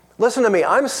 Listen to me,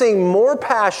 I'm seeing more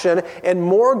passion and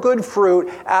more good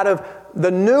fruit out of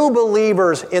the new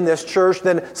believers in this church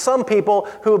than some people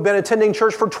who have been attending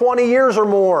church for 20 years or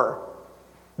more.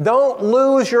 Don't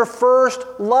lose your first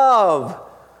love.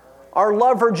 Our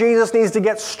love for Jesus needs to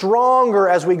get stronger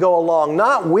as we go along,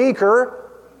 not weaker.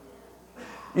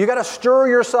 You got to stir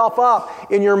yourself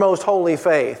up in your most holy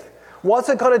faith. What's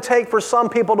it going to take for some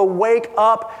people to wake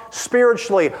up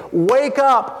spiritually? Wake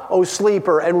up, O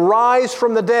sleeper, and rise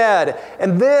from the dead,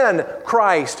 and then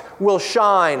Christ will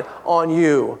shine on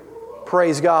you.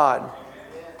 Praise God.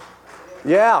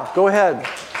 Yeah, go ahead.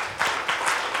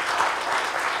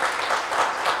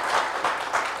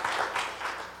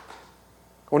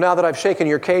 Well, now that I've shaken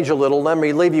your cage a little, let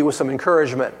me leave you with some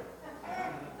encouragement.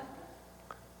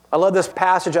 I love this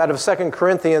passage out of 2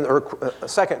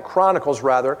 Chronicles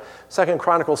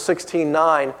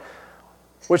 16:9,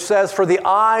 which says, "For the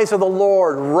eyes of the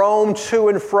Lord roam to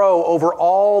and fro over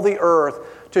all the earth,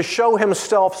 to show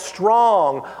himself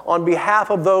strong on behalf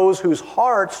of those whose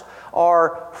hearts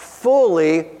are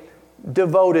fully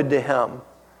devoted to him."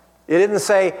 It didn't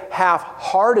say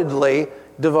half-heartedly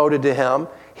devoted to him.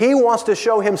 He wants to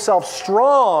show himself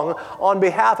strong on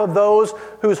behalf of those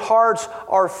whose hearts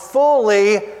are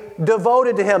fully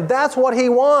devoted to him. That's what he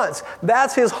wants.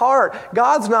 That's his heart.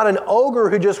 God's not an ogre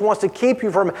who just wants to keep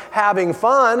you from having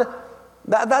fun.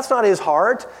 That's not his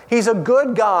heart. He's a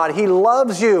good God. He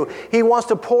loves you. He wants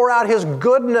to pour out his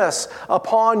goodness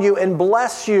upon you and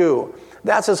bless you.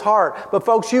 That's his heart. But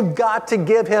folks, you've got to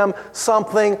give him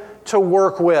something to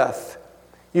work with.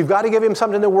 You've got to give him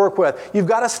something to work with. You've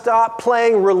got to stop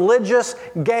playing religious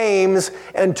games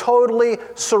and totally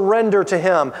surrender to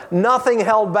him. Nothing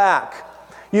held back.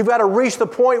 You've got to reach the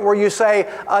point where you say,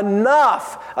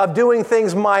 enough of doing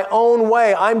things my own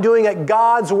way. I'm doing it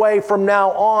God's way from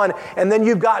now on. And then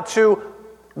you've got to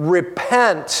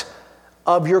repent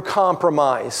of your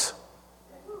compromise.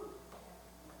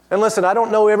 And listen, I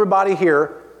don't know everybody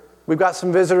here. We've got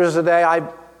some visitors today. I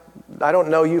don't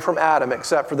know you from Adam,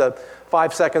 except for the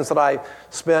 5 seconds that I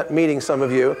spent meeting some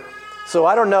of you. So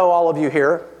I don't know all of you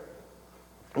here.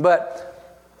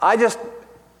 But I just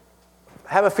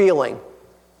have a feeling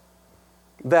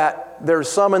that there's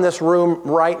some in this room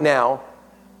right now,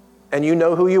 and you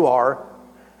know who you are,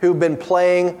 who've been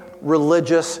playing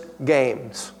religious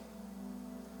games.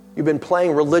 You've been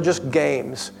playing religious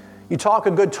games. You talk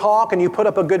a good talk and you put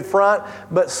up a good front,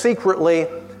 but secretly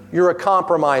you're a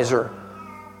compromiser.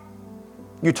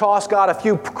 You toss God a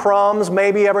few crumbs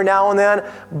maybe every now and then,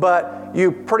 but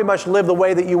you pretty much live the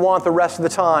way that you want the rest of the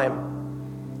time.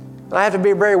 And I have to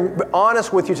be very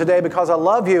honest with you today because I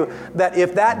love you, that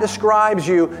if that describes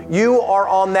you, you are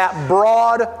on that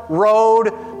broad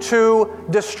road to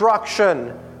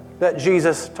destruction that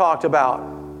Jesus talked about.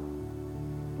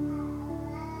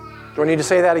 Do I need to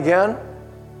say that again?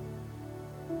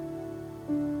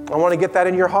 I want to get that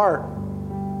in your heart.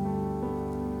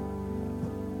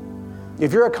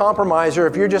 If you're a compromiser,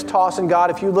 if you're just tossing God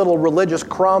a few little religious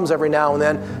crumbs every now and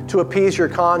then to appease your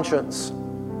conscience,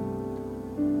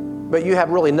 but you have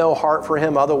really no heart for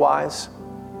Him otherwise,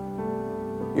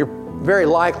 you're very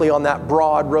likely on that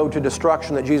broad road to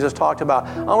destruction that Jesus talked about.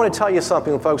 I want to tell you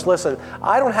something, folks. Listen,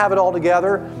 I don't have it all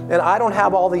together, and I don't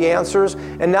have all the answers.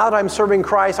 And now that I'm serving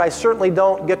Christ, I certainly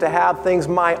don't get to have things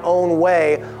my own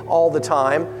way all the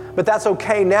time. But that's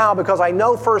okay now because I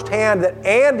know firsthand that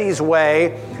Andy's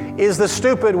way is the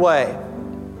stupid way.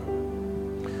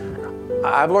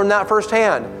 I've learned that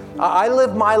firsthand. I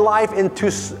live my life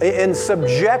in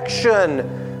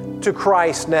subjection to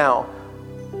Christ now.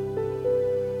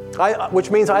 Which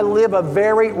means I live a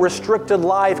very restricted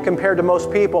life compared to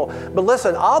most people. But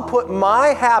listen, I'll put my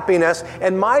happiness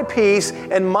and my peace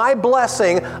and my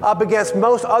blessing up against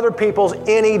most other people's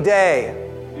any day.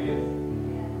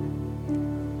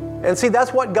 And see,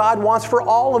 that's what God wants for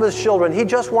all of His children. He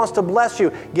just wants to bless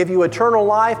you, give you eternal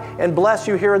life, and bless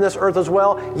you here in this earth as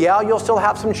well. Yeah, you'll still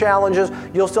have some challenges,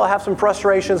 you'll still have some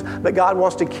frustrations, but God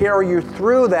wants to carry you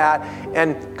through that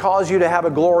and cause you to have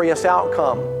a glorious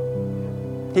outcome.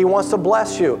 He wants to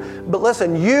bless you. But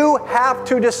listen, you have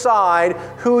to decide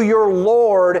who your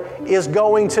Lord is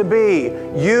going to be,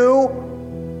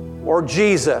 you or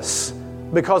Jesus,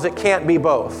 because it can't be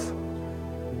both.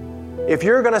 If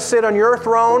you're going to sit on your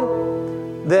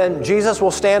throne, then Jesus will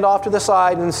stand off to the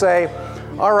side and say,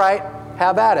 all right,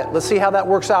 have at it. Let's see how that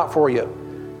works out for you.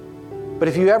 But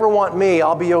if you ever want me,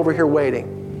 I'll be over here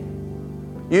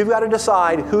waiting. You've got to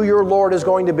decide who your Lord is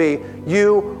going to be,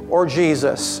 you or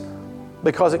Jesus,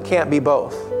 because it can't be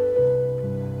both.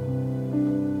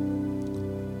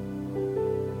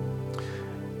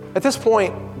 At this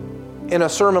point in a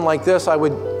sermon like this, I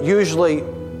would usually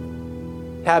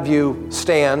have you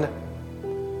stand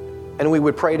and we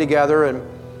would pray together, and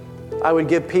I would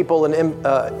give people an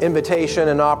invitation,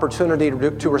 an opportunity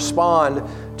to respond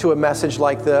to a message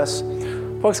like this.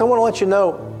 Folks, I want to let you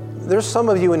know, there's some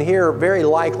of you in here very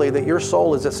likely that your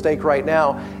soul is at stake right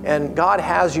now, and God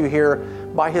has you here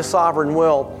by His sovereign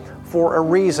will for a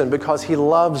reason, because He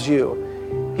loves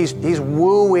you. He's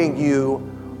wooing you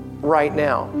right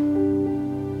now.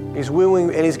 He's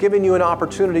wooing, and He's giving you an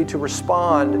opportunity to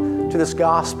respond to this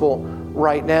gospel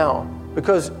right now.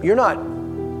 Because you're not,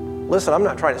 listen, I'm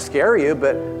not trying to scare you,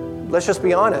 but let's just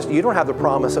be honest. You don't have the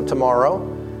promise of tomorrow.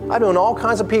 I've known all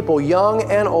kinds of people, young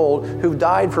and old, who've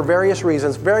died for various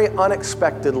reasons, very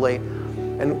unexpectedly,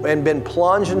 and been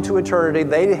plunged into eternity.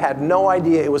 They had no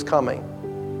idea it was coming.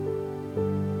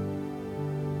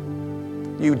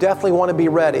 You definitely want to be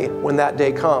ready when that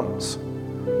day comes.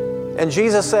 And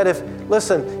Jesus said,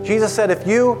 if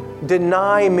you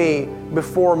deny me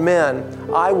before men,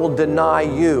 I will deny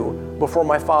you before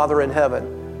my Father in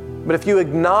heaven. But if you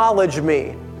acknowledge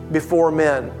me before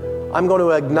men, I'm going to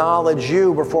acknowledge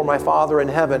you before my Father in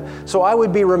heaven. So I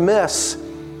would be remiss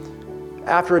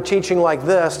after a teaching like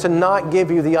this to not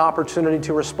give you the opportunity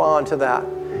to respond to that.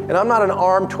 And I'm not an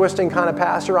arm-twisting kind of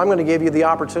pastor. I'm going to give you the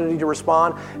opportunity to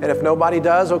respond. And if nobody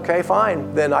does, okay,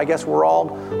 fine. Then I guess we're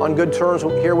all on good terms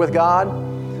here with God.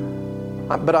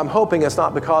 But I'm hoping it's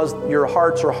not because your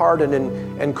hearts are hardened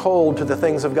and cold to the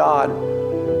things of God.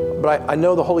 But I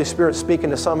know the Holy Spirit's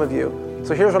speaking to some of you.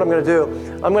 So here's what I'm going to do.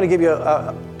 I'm going to give you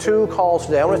two calls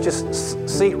today. I want to just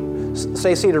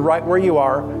stay seated right where you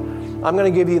are. I'm going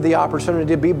to give you the opportunity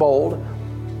to be bold,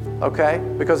 okay?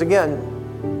 Because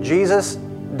again, Jesus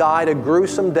died a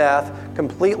gruesome death,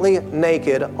 completely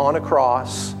naked on a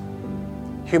cross,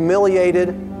 humiliated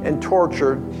and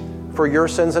tortured for your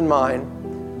sins and mine.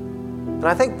 And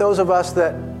I think those of us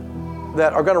that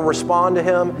are going to respond to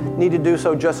him need to do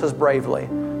so just as bravely.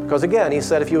 Because again, he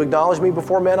said, if you acknowledge me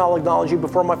before men, I'll acknowledge you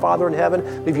before my Father in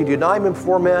heaven. If you deny me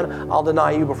before men, I'll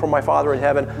deny you before my Father in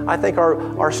heaven. I think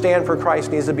our stand for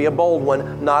Christ needs to be a bold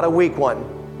one, not a weak one.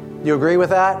 You agree with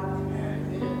that?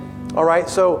 All right,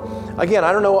 so again,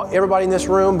 I don't know everybody in this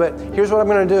room, but here's what I'm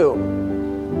going to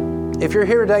do. If you're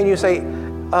here today and you say,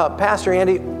 Pastor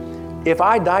Andy, if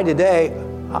I die today,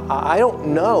 I don't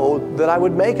know that I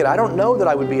would make it. I don't know that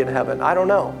I would be in heaven. I don't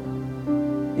know.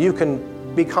 You can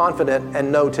be confident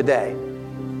and know today.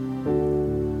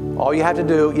 All you have to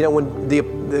do, when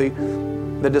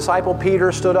the disciple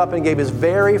Peter stood up and gave his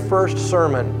very first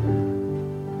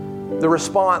sermon, the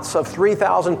response of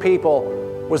 3,000 people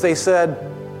was they said,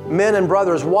 men and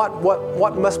brothers,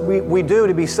 what must we do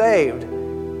to be saved?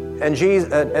 And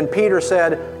Peter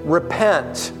said,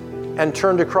 repent and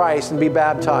turn to Christ and be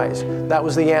baptized. That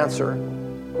was the answer.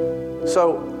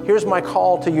 So here's my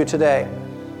call to you today.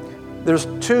 There's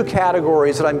two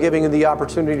categories that I'm giving you the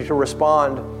opportunity to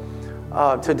respond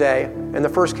today. And the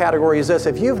first category is this: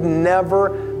 if you've never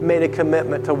made a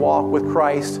commitment to walk with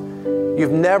Christ, you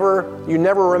never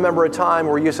remember a time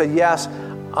where you said, yes,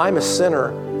 I'm a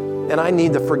sinner and I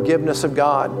need the forgiveness of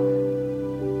God.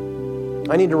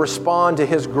 I need to respond to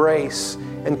His grace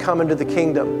and come into the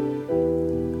kingdom.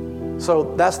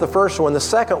 So that's the first one. The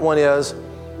second one is,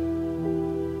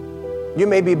 you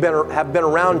may have been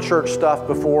around church stuff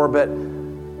before, but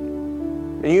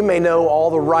you may know all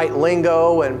the right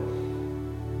lingo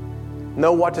and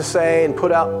know what to say and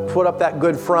put up that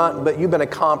good front, but you've been a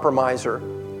compromiser.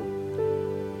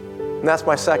 And that's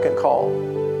my second call.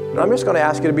 And I'm just going to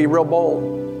ask you to be real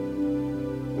bold.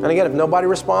 And again, if nobody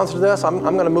responds to this, I'm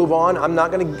going to move on. I'm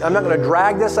not going to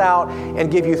drag this out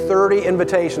and give you 30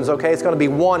 invitations, okay? It's going to be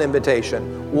one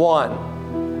invitation. One.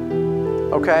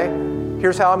 Okay?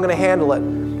 Here's how I'm going to handle it.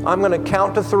 I'm going to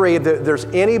count to 3. If there's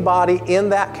anybody in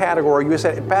that category, you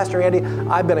said, Pastor Andy,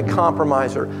 I've been a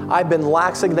compromiser. I've been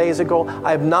lackadaisical. I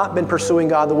have not been pursuing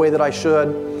God the way that I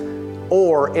should.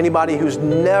 Or anybody who's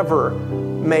never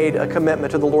made a commitment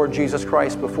to the Lord Jesus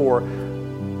Christ before.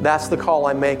 That's the call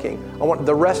I'm making. I want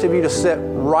the rest of you to sit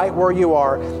right where you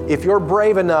are. If you're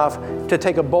brave enough to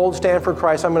take a bold stand for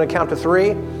Christ, I'm going to count to 3.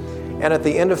 And at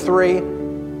the end of 3,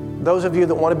 those of you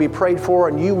that want to be prayed for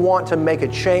and you want to make a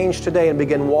change today and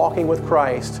begin walking with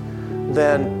Christ,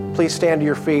 then please stand to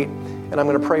your feet and I'm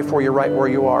going to pray for you right where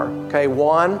you are. Okay,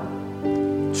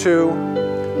 1, 2,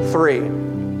 3.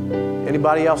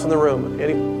 Anybody else in the room?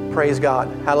 Praise God.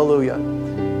 Hallelujah.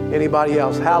 Anybody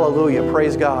else? Hallelujah.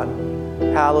 Praise God.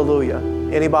 Hallelujah.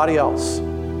 Anybody else?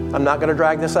 I'm not going to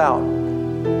drag this out.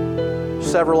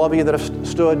 Several of you that have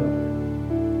stood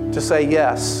to say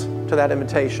yes to that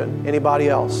invitation. Anybody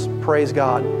else? Praise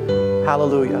God.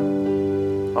 Hallelujah.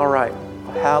 All right.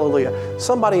 Hallelujah.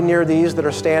 Somebody near these that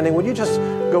are standing, would you just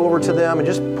go over to them and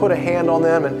just put a hand on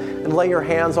them and lay your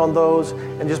hands on those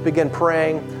and just begin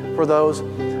praying for those?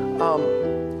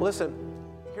 Listen,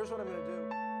 here's what I'm going to do.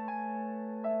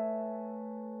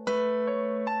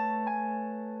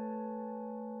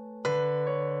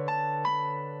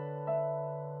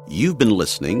 You've been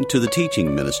listening to the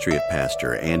teaching ministry of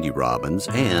Pastor Andy Robbins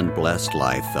and Blessed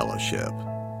Life Fellowship.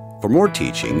 For more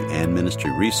teaching and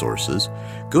ministry resources,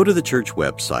 go to the church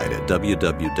website at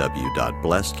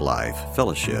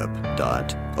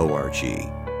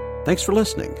www.blessedlifefellowship.org. Thanks for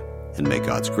listening, and may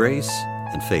God's grace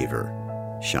and favor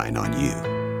shine on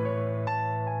you.